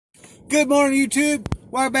Good morning, YouTube.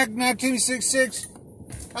 Welcome back to 1966.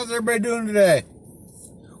 How's everybody doing today?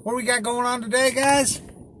 What we got going on today, guys?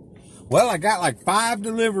 Well, I got like 5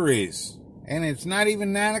 deliveries, and it's not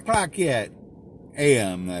even 9 o'clock yet.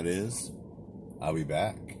 AM, that is. I'll be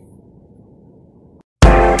back.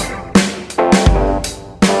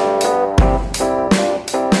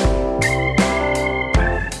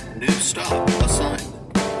 New stop assigned.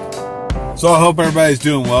 So I hope everybody's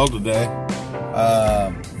doing well today.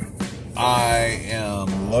 I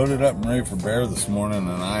am loaded up and ready for bear this morning,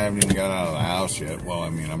 and I haven't even got out of the house yet. Well,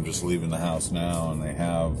 I mean, I'm just leaving the house now, and they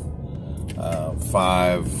have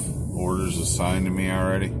 5 orders assigned to me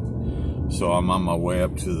already. So I'm on my way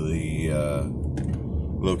up to the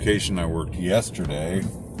location I worked yesterday,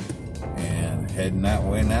 and heading that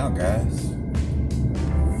way now, guys.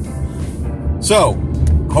 So,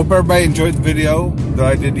 hope everybody enjoyed the video that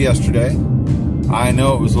I did yesterday. I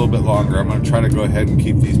know it was a little bit longer. I'm going to try to go ahead and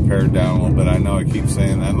keep these pared down a little bit. I know I keep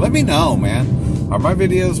saying that. Let me know, man. Are my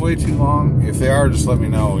videos way too long? If they are, just let me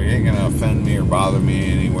know. You ain't going to offend me or bother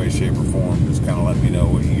me in any way, shape, or form. Just kind of let me know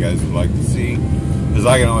what you guys would like to see. Because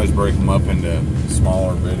I can always break them up into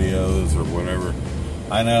smaller videos or whatever.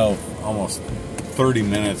 I know almost 30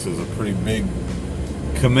 minutes is a pretty big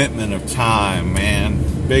commitment of time, man.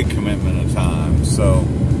 Big commitment of time. So,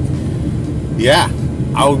 yeah.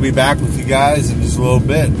 I will be back with you guys in just a little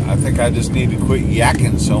bit. I think I just need to quit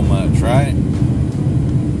yakking so much, right?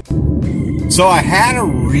 So I had a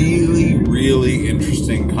really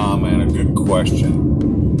interesting comment, a good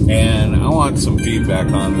question. And I want some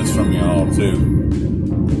feedback on this from y'all too.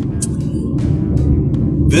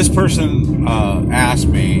 This person asked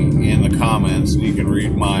me in the comments, and you can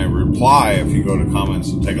read my reply if you go to comments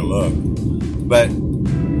and take a look. But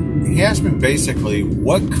he asked me basically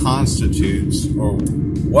what constitutes, or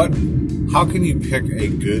how can you pick a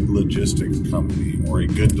good logistics company or a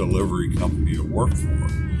good delivery company to work for?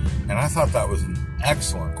 And I thought that was an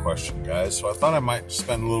excellent question, guys. So I thought I might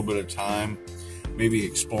spend a little bit of time maybe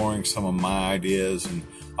exploring some of my ideas, and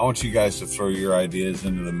I want you guys to throw your ideas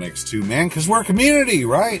into the mix too, man, because we're a community,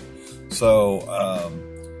 right? So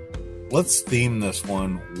let's theme this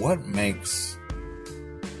one. What makes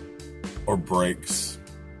or breaks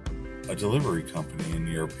a delivery company in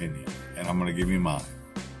your opinion? And I'm going to give you mine.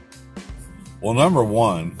 Well,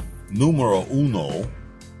 numero uno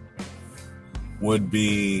would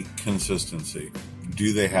be consistency.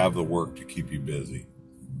 Do they have the work to keep you busy?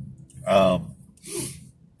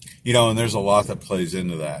 You know, and there's a lot that plays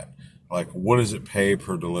into that. Like, what does it pay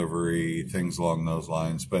per delivery? Things along those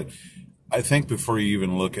lines. But I think before you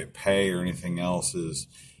even look at pay or anything else is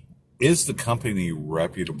the company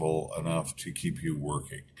reputable enough to keep you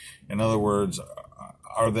working? In other words,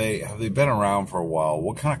 have they been around for a while?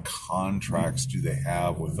 What kind of contracts do they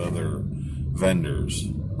have with other vendors,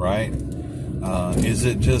 right? Is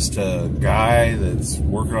it just a guy that's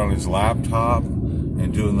working on his laptop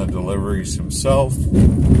and doing the deliveries himself,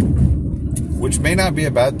 which may not be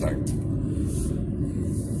a bad thing?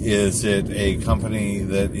 Is it a company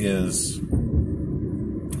that is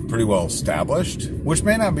pretty well established, which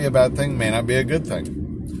may not be a bad thing, may not be a good thing?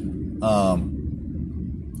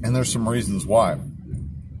 And there's some reasons why.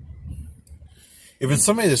 If it's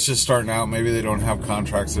somebody that's just starting out, maybe they don't have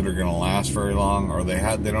contracts that are going to last very long, or they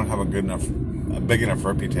don't have a big enough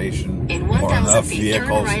reputation, or enough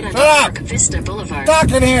vehicles. Right Shut up! Vista Boulevard.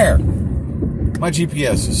 Talking here. My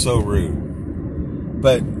GPS is so rude,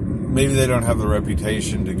 but maybe they don't have the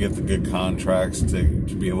reputation to get the good contracts to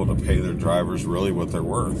be able to pay their drivers really what they're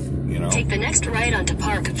worth. You know. Take the next right onto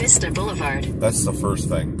Park Vista Boulevard. That's the first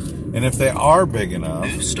thing. And if they are big enough,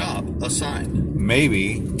 New stop assigned.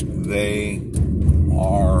 maybe they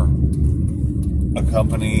are a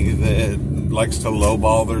company that likes to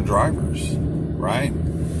lowball their drivers, right?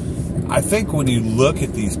 I think when you look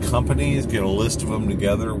at these companies, get a list of them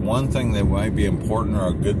together, one thing that might be important or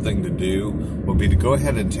a good thing to do would be to go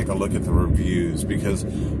ahead and take a look at the reviews, because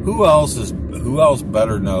who else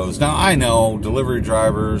better knows? Now, I know delivery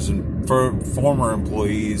drivers and former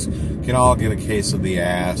employees can all get a case of the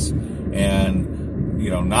ass and, you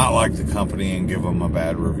know, not like the company and give them a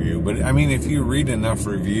bad review. But I mean, if you read enough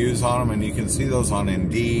reviews on them, and you can see those on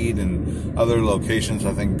Indeed and other locations,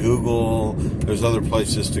 I think Google, there's other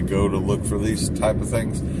places to go to look for these type of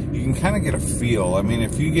things, you can kind of get a feel. I mean,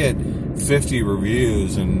 if you get 50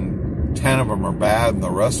 reviews and 10 of them are bad and the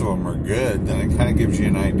rest of them are good, then it kind of gives you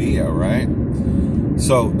an idea, right?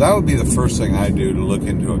 So that would be the first thing I do to look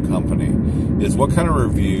into a company, is what kind of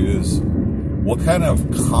reviews what kind of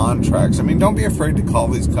contracts? I mean, don't be afraid to call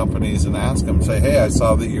these companies and ask them. Say, hey, I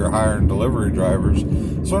saw that you're hiring delivery drivers.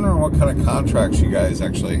 So I'm wondering what kind of contracts you guys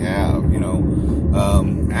actually have.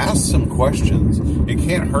 Ask some questions. It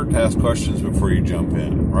can't hurt to ask questions before you jump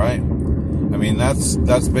in, right? I mean, that's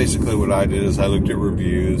basically what I did. Is I looked at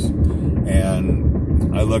reviews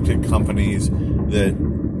and I looked at companies that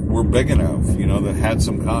were big enough, that had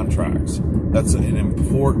some contracts. That's an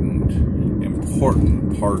important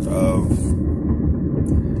part of,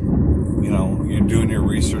 you're doing your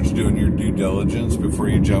research, doing your due diligence before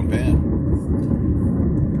you jump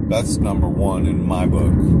in. That's number one in my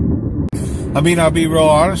book. I mean, I'll be real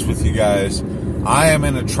honest with you guys. I am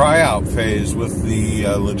in a tryout phase with the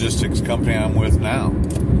logistics company I'm with now.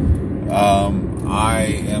 I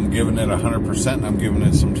am giving it 100%, and I'm giving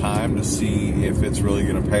it some time to see if it's really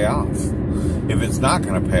going to pay off. If it's not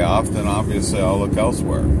going to pay off, then obviously I'll look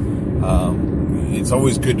elsewhere. It's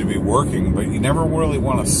always good to be working, but you never really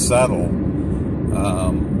want to settle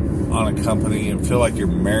on a company and feel like you're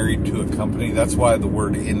married to a company. That's why the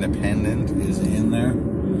word independent is in there,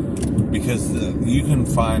 because you can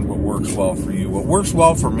find what works well for you. What works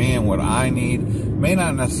well for me and what I need may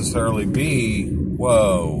not necessarily be,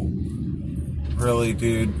 whoa, really,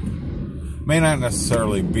 dude? May not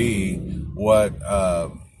necessarily be what,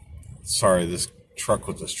 sorry, this truck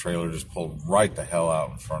with this trailer just pulled right the hell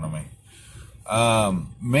out in front of me.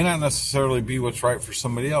 May not necessarily be what's right for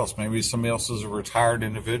somebody else. Maybe somebody else is a retired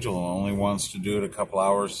individual and only wants to do it a couple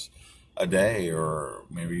hours a day, or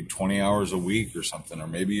maybe 20 hours a week or something, or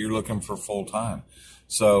maybe you're looking for full time.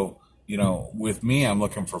 So, with me, I'm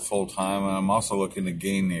looking for full time, and I'm also looking to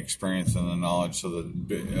gain the experience and the knowledge so that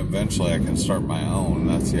eventually I can start my own.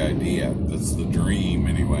 That's the idea. That's the dream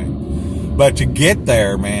anyway. But to get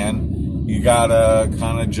there, man, you gotta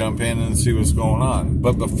kind of jump in and see what's going on.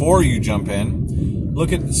 But before you jump in,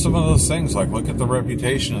 look at some of those things. Like, look at the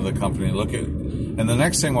reputation of the company. And the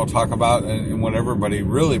next thing we'll talk about, and what everybody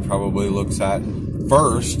really probably looks at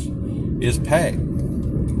first, is pay.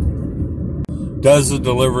 Does the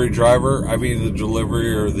delivery driver, the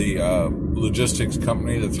delivery or the logistics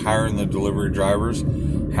company that's hiring the delivery drivers,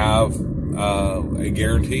 have a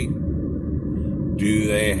guarantee? Do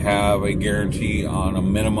they have a guarantee on a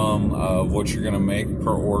minimum of what you're going to make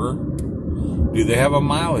per order? Do they have a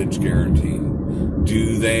mileage guarantee?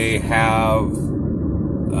 Do they have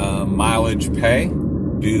mileage pay?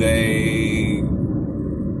 Do they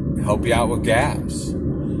help you out with gas?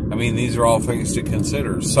 I mean, these are all things to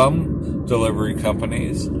consider. Some delivery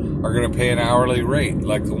companies are going to pay an hourly rate,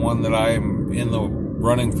 like the one that I'm in the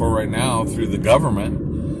running for right now through the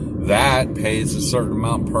government. That pays a certain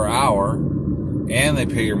amount per hour, and they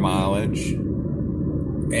pay your mileage,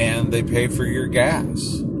 and they pay for your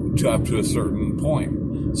gas up to a certain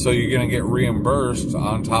point. So you're going to get reimbursed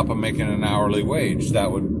on top of making an hourly wage.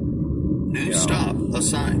 That would stop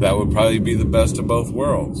assigned. That would probably be the best of both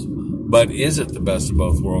worlds. But is it the best of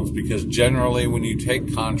both worlds? Because generally when you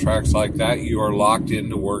take contracts like that, you are locked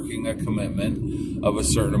into working a commitment of a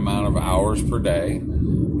certain amount of hours per day.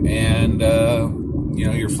 And,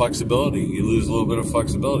 your flexibility, you lose a little bit of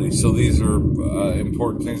flexibility. So these are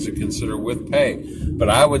important things to consider with pay. But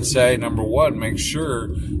I would say, number one, make sure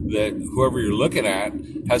that whoever you're looking at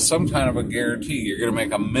has some kind of a guarantee. You're going to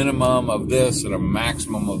make a minimum of this and a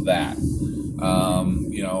maximum of that.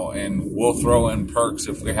 And we'll throw in perks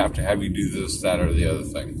if we have to have you do this, that, or the other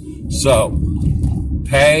thing. So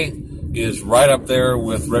pay is right up there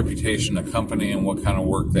with reputation of company and what kind of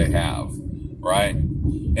work they have, right?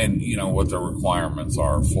 And, what the requirements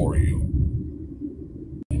are for you.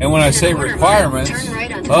 And when I say requirements, turn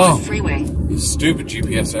right onto the freeway. Stupid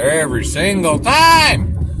GPS every single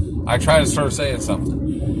time I try to start saying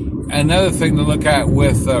something. Another thing to look at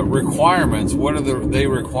with requirements, what are they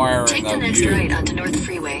requiring Take the of next you? right onto North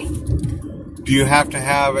Freeway. Do you have to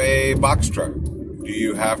have a box truck? Do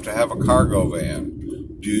you have to have a cargo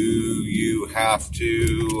van? Do you have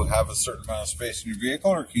to have a certain amount of space in your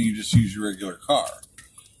vehicle, or can you just use your regular car?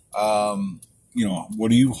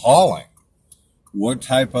 What are you hauling? What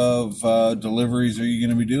type of deliveries are you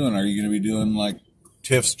going to be doing? Are you going to be doing like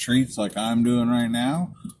Tiff's treats like I'm doing right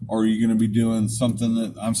now? Or are you going to be doing something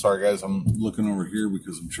that... I'm sorry, guys. I'm looking over here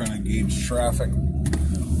because I'm trying to gauge traffic.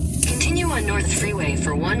 Continue on North Freeway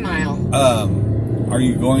for 1 mile. Are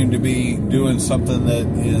you going to be doing something that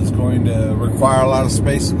is going to require a lot of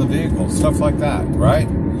space in the vehicle? Stuff like that, right?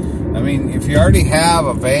 I mean, if you already have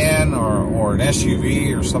a van or an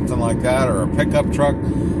SUV or something like that, or a pickup truck,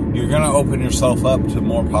 you're going to open yourself up to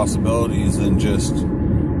more possibilities than just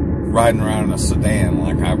riding around in a sedan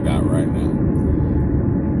like I've got right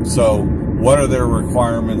now. So what are their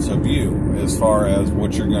requirements of you as far as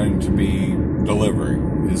what you're going to be delivery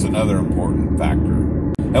is another important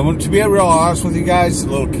factor. And to be real honest with you guys, a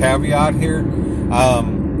little caveat here.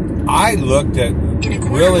 I looked at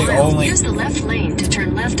really only. Use the left lane to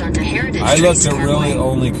turn left onto Heritage. I looked at really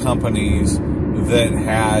only companies that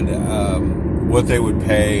had what they would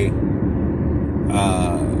pay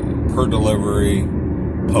per delivery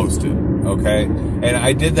posted. Okay, and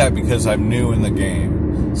I did that because I'm new in the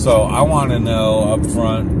game, so I want to know up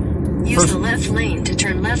front. Use the left lane to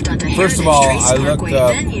turn left onto Heritage First of all, Trace I looked Parkway,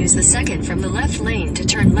 up. then use the second from the left lane to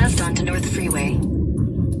turn left onto North Freeway.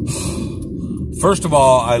 First of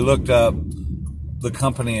all, I looked up the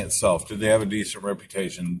company itself. Did they have a decent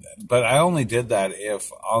reputation? But I only did that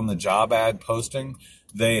if on the job ad posting,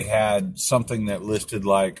 they had something that listed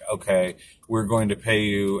like, okay, we're going to pay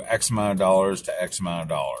you X amount of dollars to X amount of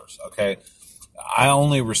dollars. Okay. I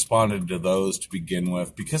only responded to those to begin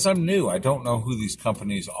with because I'm new. I don't know who these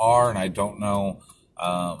companies are, and I don't know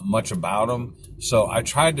much about them. So I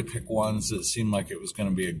tried to pick ones that seemed like it was going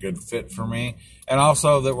to be a good fit for me, and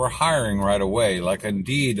also that were hiring right away. Like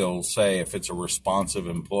Indeed will say if it's a responsive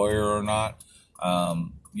employer or not.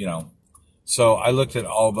 So I looked at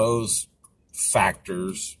all those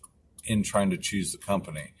factors in trying to choose the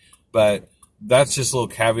company. But that's just a little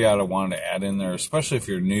caveat I wanted to add in there, especially if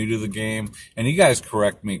you're new to the game. And you guys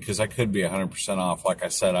correct me because I could be 100% off. Like I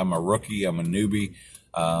said, I'm a rookie. I'm a newbie.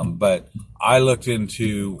 But I looked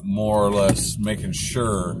into more or less making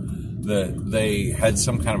sure that they had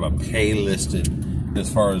some kind of a pay listed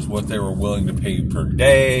as far as what they were willing to pay per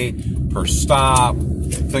day, per stop,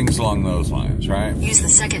 things along those lines, right? Use the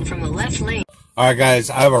second from the left lane. All right, guys,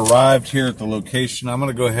 I've arrived here at the location. I'm going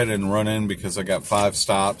to go ahead and run in because I got 5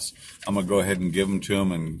 stops. I'm going to go ahead and give them to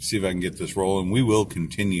them and see if I can get this rolling. We will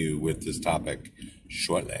continue with this topic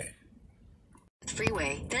shortly.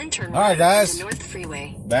 Freeway, then turn all right, guys, to North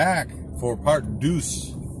Freeway. Back for part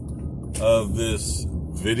deuce of this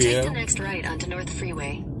video. Take the next right onto North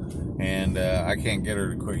Freeway. And I can't get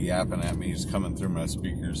her to quit yapping at me. It's coming through my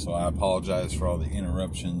speakers, so I apologize for all the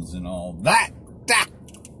interruptions and all that.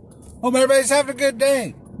 Hope everybody's having a good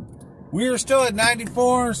day. We are still at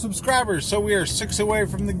 94 subscribers, so we are 6 away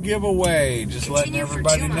from the giveaway. Just letting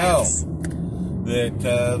everybody know that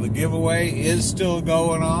the giveaway is still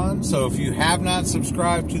going on. So if you have not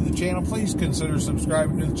subscribed to the channel, please consider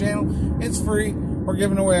subscribing to the channel. It's free. We're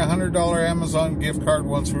giving away a $100 Amazon gift card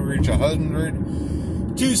once we reach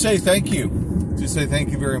 100 to say thank you. To say thank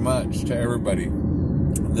you very much to everybody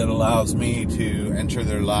that allows me to enter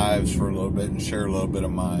their lives for a little bit and share a little bit of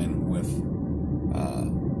mine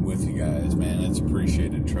with you guys, man. It's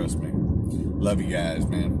appreciated, trust me. Love you guys,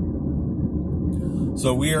 man.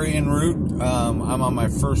 So we are en route. I'm on my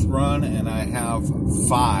first run, and I have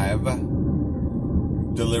 5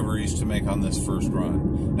 deliveries to make on this first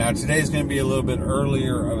run. Now today's going to be a little bit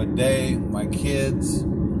earlier of a day. My kids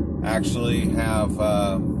actually have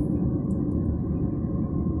a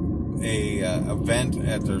event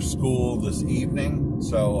at their school this evening,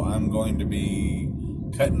 so I'm going to be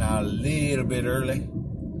cutting out a little bit early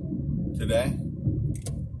today.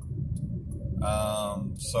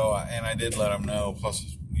 And I did let them know.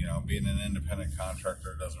 Plus, being an independent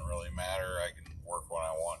contractor doesn't really matter. I can work when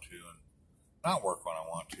I want to and not work when I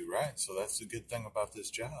want to, right? So that's the good thing about this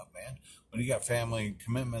job, man. When you got family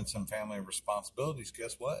commitments and family responsibilities,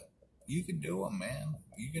 guess what? You can do them, man.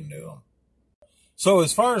 You can do them. So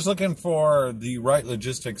as far as looking for the right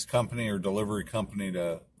logistics company or delivery company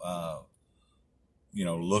to,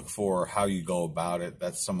 look for how you go about it,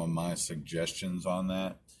 that's some of my suggestions on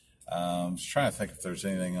that. I'm just trying to think if there's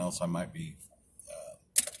anything else I might be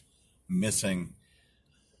missing.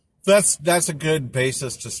 That's a good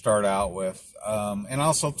basis to start out with. And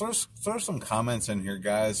also throw some comments in here,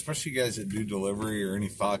 guys, especially you guys that do delivery or any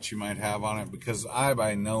thoughts you might have on it, because I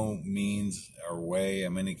by no means or way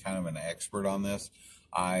am any kind of an expert on this.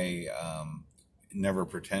 I never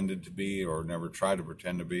pretended to be or never try to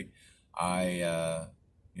pretend to be.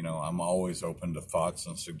 I'm always open to thoughts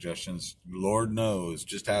and suggestions. Lord knows,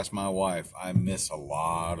 just ask my wife, I miss a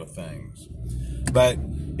lot of things. But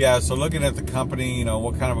yeah, so looking at the company,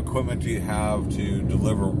 what kind of equipment do you have to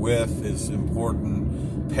deliver with is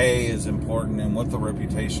important. Pay is important, and what the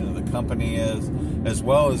reputation of the company is, as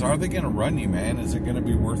well as, are they going to run you, man? Is it going to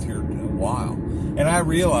be worth your while? And I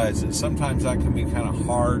realize that sometimes that can be kind of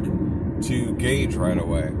hard to gauge right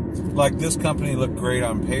away. Like this company looked great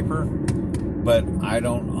on paper, but I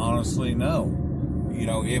don't honestly know.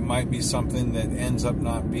 It might be something that ends up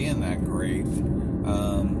not being that great.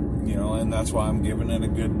 And that's why I'm giving it a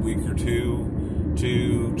good week or two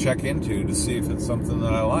to check into to see if it's something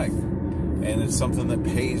that I like. And it's something that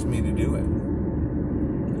pays me to do it.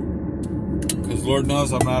 Because Because Lord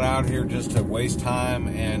knows I'm not out here just to waste time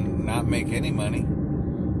and not make any money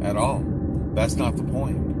at all. That's not the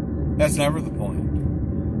point. That's never the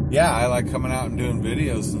point. Yeah, I like coming out and doing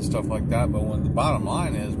videos and stuff like that, but when the bottom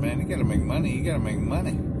line is, man, you gotta make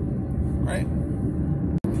money, right?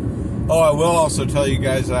 Oh, I will also tell you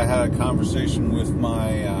guys that I had a conversation with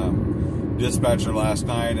my dispatcher last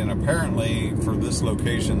night, and apparently for this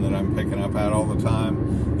location that I'm picking up at all the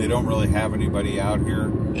time, they don't really have anybody out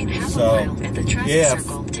here. So if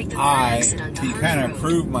I can kind of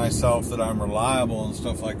prove myself that I'm reliable and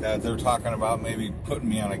stuff like that, they're talking about maybe putting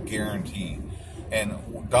me on a guarantee. And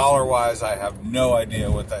dollar-wise, I have no idea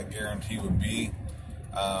what that guarantee would be.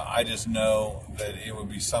 I just know that it would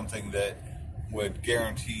be something that would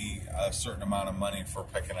guarantee a certain amount of money for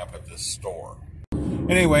picking up at this store.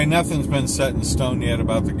 Anyway, nothing's been set in stone yet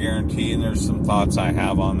about the guarantee, and there's some thoughts I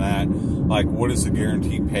have on that. Like, what does the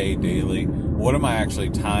guarantee pay daily? What am I actually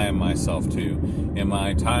tying myself to? Am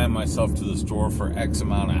I tying myself to the store for X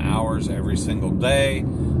amount of hours every single day,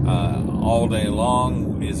 all day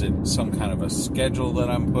long? Is it some kind of a schedule that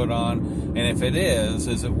I'm put on? And if it is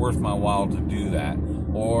it worth my while to do that?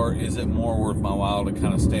 Or is it more worth my while to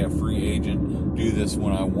kind of stay a free agent, do this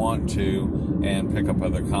when I want to, and pick up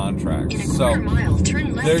other contracts? In a quarter mile,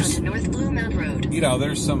 turn left onto North Blue Mound Road. You know,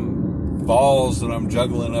 there's some balls that I'm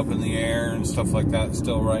juggling up in the air and stuff like that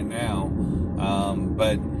still right now.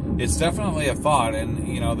 But it's definitely a thought. And,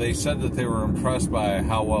 you know, they said that they were impressed by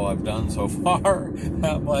how well I've done so far.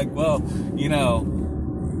 I'm like, well, you know,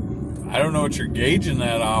 I don't know what you're gauging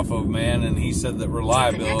that off of, man. And he said that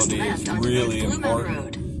reliability is really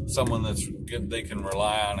important. Someone that's good, they can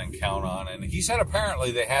rely on and count on. And he said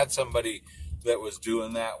apparently they had somebody that was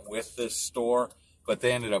doing that with this store, but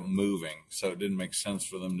they ended up moving. So it didn't make sense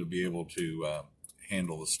for them to be able to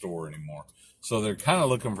handle the store anymore. So they're kind of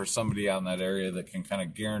looking for somebody out in that area that can kind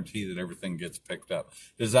of guarantee that everything gets picked up.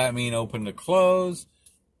 Does that mean open to close?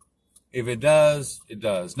 If it does, it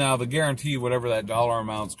does. Now, the guarantee, whatever that dollar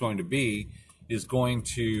amount's going to be, is going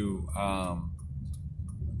to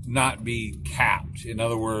not be capped. In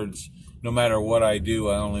other words, no matter what I do,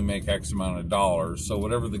 I only make X amount of dollars. So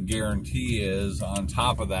whatever the guarantee is, on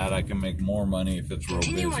top of that, I can make more money if it's real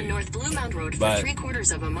busy. Continue on North Blue Mound Road for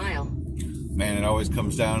 3/4 of a mile. Man, it always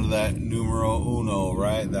comes down to that numero uno,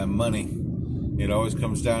 right? That money. It always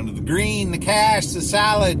comes down to the green, the cash, the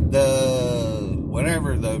salad, the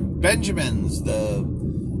whatever, the Benjamins, I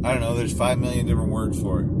don't know, there's 5 million different words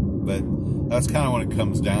for it. But that's kind of what it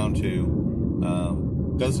comes down to.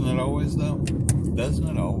 Doesn't it always, though? Doesn't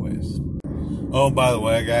it always? Oh, by the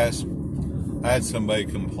way, guys, I had somebody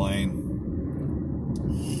complain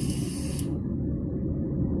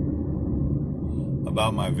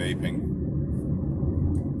about my vaping.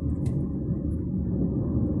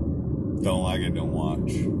 Don't like it, don't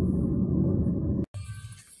watch.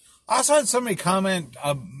 I also had somebody comment,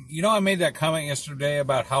 you know, I made that comment yesterday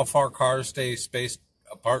about how far cars stay spaced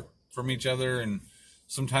apart from each other, and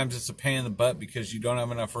sometimes it's a pain in the butt because you don't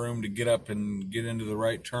have enough room to get up and get into the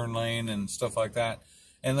right turn lane and stuff like that.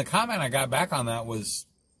 And the comment I got back on that was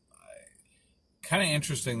kind of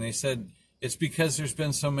interesting. They said it's because there's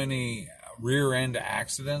been so many rear end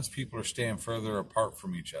accidents, people are staying further apart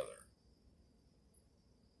from each other.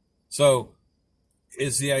 So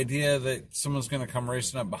is the idea that someone's going to come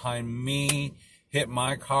racing up behind me, hit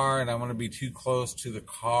my car, and I'm going to be too close to the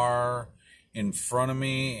car in front of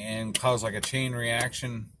me and cause like a chain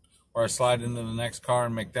reaction, or I slide into the next car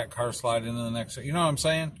and make that car slide into the next? You know what I'm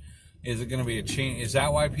saying? Is it going to be a chain? Is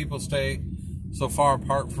that why people stay so far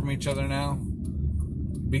apart from each other now?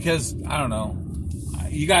 Because, I don't know.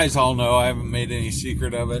 You guys all know I haven't made any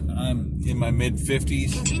secret of it. I'm in my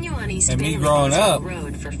mid-50s. Continue on East and me growing up,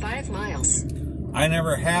 road for 5 miles. I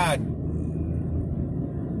never had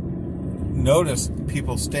noticed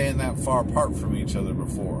people staying that far apart from each other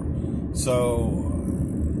before. So,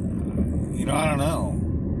 you know, I don't know.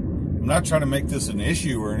 I'm not trying to make this an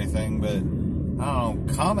issue or anything, but I don't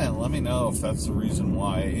know, comment, let me know if that's the reason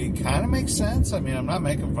why. It kind of makes sense. I mean, I'm not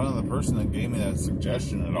making fun of the person that gave me that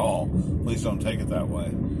suggestion at all. Please don't take it that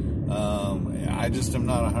way. I just am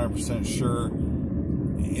not 100% sure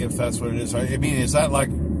if that's what it is. I mean, is that like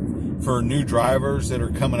for new drivers that are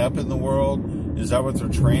coming up in the world? Is that what they're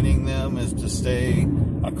training them, is to stay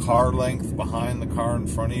a car length behind the car in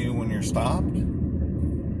front of you when you're stopped?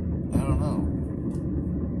 I don't know.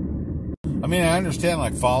 I mean, I understand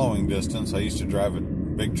like following distance. I used to drive a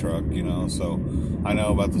big truck, you know, so I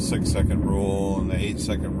know about the 6-second rule and the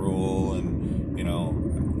 8-second rule, and, you know,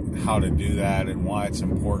 how to do that and why it's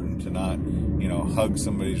important to not, you know, hug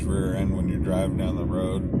somebody's rear end when you're driving down the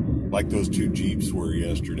road. like those 2 Jeeps were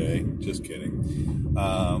yesterday. Just kidding.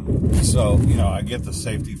 So, you know, I get the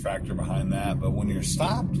safety factor behind that, but when you're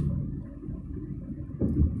stopped,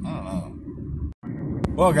 I don't know.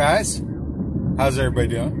 Well, guys, how's everybody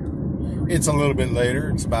doing? It's a little bit later.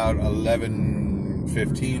 It's about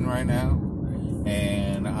 11:15 right now,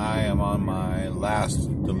 and I am on my last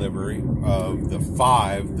delivery of the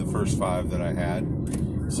first 5 that I had.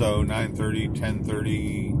 So 9:30,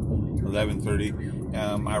 10:30, 11:30.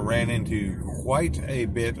 I ran into quite a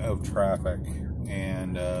bit of traffic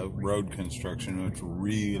and road construction, which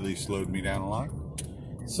really slowed me down a lot.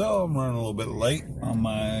 So I'm running a little bit late on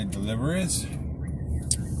my deliveries.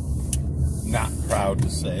 Not proud to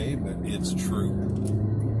say, but it's true.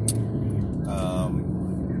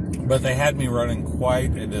 But they had me running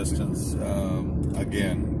quite a distance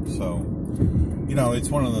again. So, you know, it's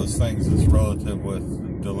one of those things that's relative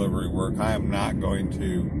with delivery work. I am not going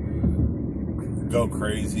to go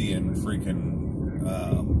crazy and freaking,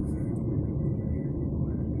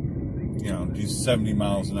 you know, do 70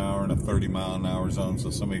 miles an hour in a 30-mile-an-hour zone so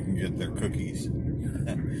somebody can get their cookies.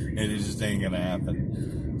 It just ain't going to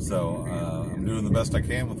happen. So I'm doing the best I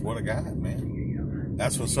can with what I got, man.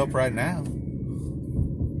 That's what's up right now.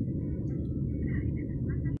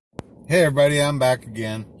 Hey, everybody, I'm back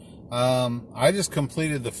again. I just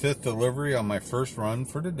completed the 5th delivery on my first run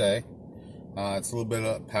for today. It's a little bit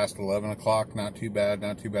up past 11 o'clock. Not too bad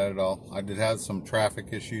at all. I did have some traffic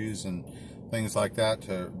issues and things like that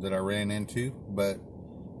that I ran into, but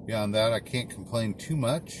beyond that, I can't complain too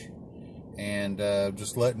much. And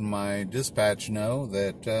just letting my dispatch know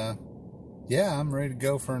that, yeah, I'm ready to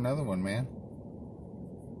go for another one, man.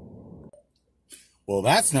 Well,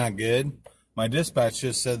 that's not good. My dispatch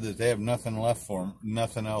just said that they have nothing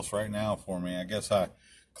else right now for me. I guess I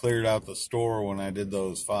cleared out the store when I did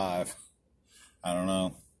those 5. I don't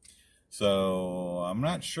know. So I'm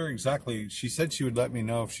not sure exactly. She said she would let me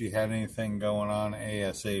know if she had anything going on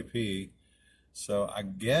ASAP. So I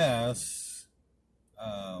guess,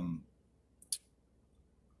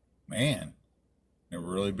 man, never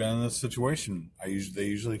really been in this situation. They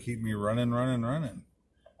usually keep me running.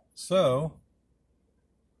 So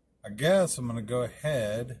I guess I'm going to go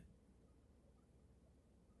ahead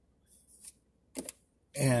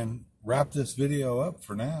and wrap this video up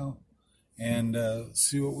for now and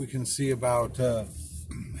see what we can see about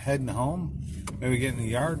heading home. Maybe getting in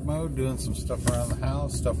yard mode, doing some stuff around the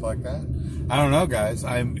house, stuff like that. I don't know, guys.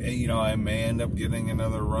 I may end up getting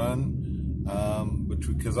another run,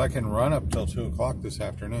 because I can run up till 2 o'clock this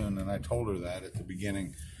afternoon, and I told her that at the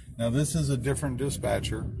beginning. Now, this is a different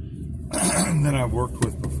dispatcher than I've worked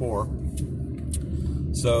with before,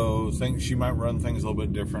 so she might run things a little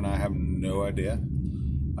bit different. I have no idea.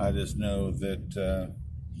 I just know that,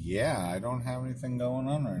 yeah, I don't have anything going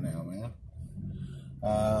on right now, man.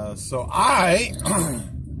 So I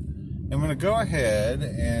am going to go ahead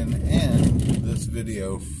and end this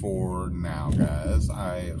video for now, guys.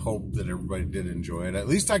 I hope that everybody did enjoy it. At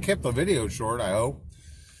least I kept the video short, I hope.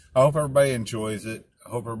 I hope everybody enjoys it. I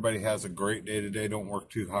hope everybody has a great day today. Don't work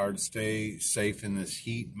too hard. Stay safe in this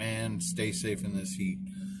heat, man. Stay safe in this heat.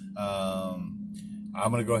 I'm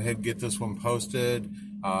going to go ahead and get this one posted.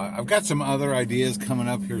 I've got some other ideas coming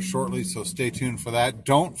up here shortly, so stay tuned for that.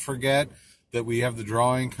 Don't forget that we have the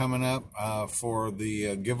drawing coming up for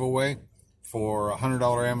the giveaway for a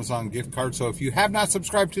 $100 Amazon gift card. So if you have not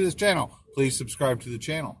subscribed to this channel, please subscribe to the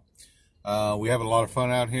channel. We have a lot of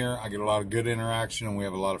fun out here. I get a lot of good interaction, and we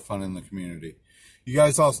have a lot of fun in the community. You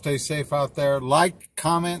guys all stay safe out there. Like,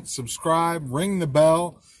 comment, subscribe, ring the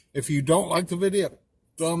bell. If you don't like the video,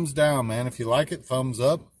 thumbs down, man. If you like it, thumbs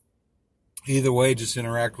up. Either way, just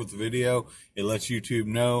interact with the video. It lets YouTube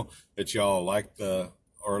know that y'all like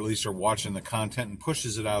or at least are watching the content, and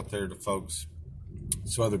pushes it out there to folks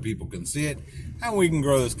so other people can see it, and we can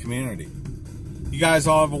grow this community. You guys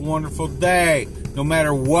all have a wonderful day, no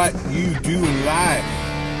matter what you do in life.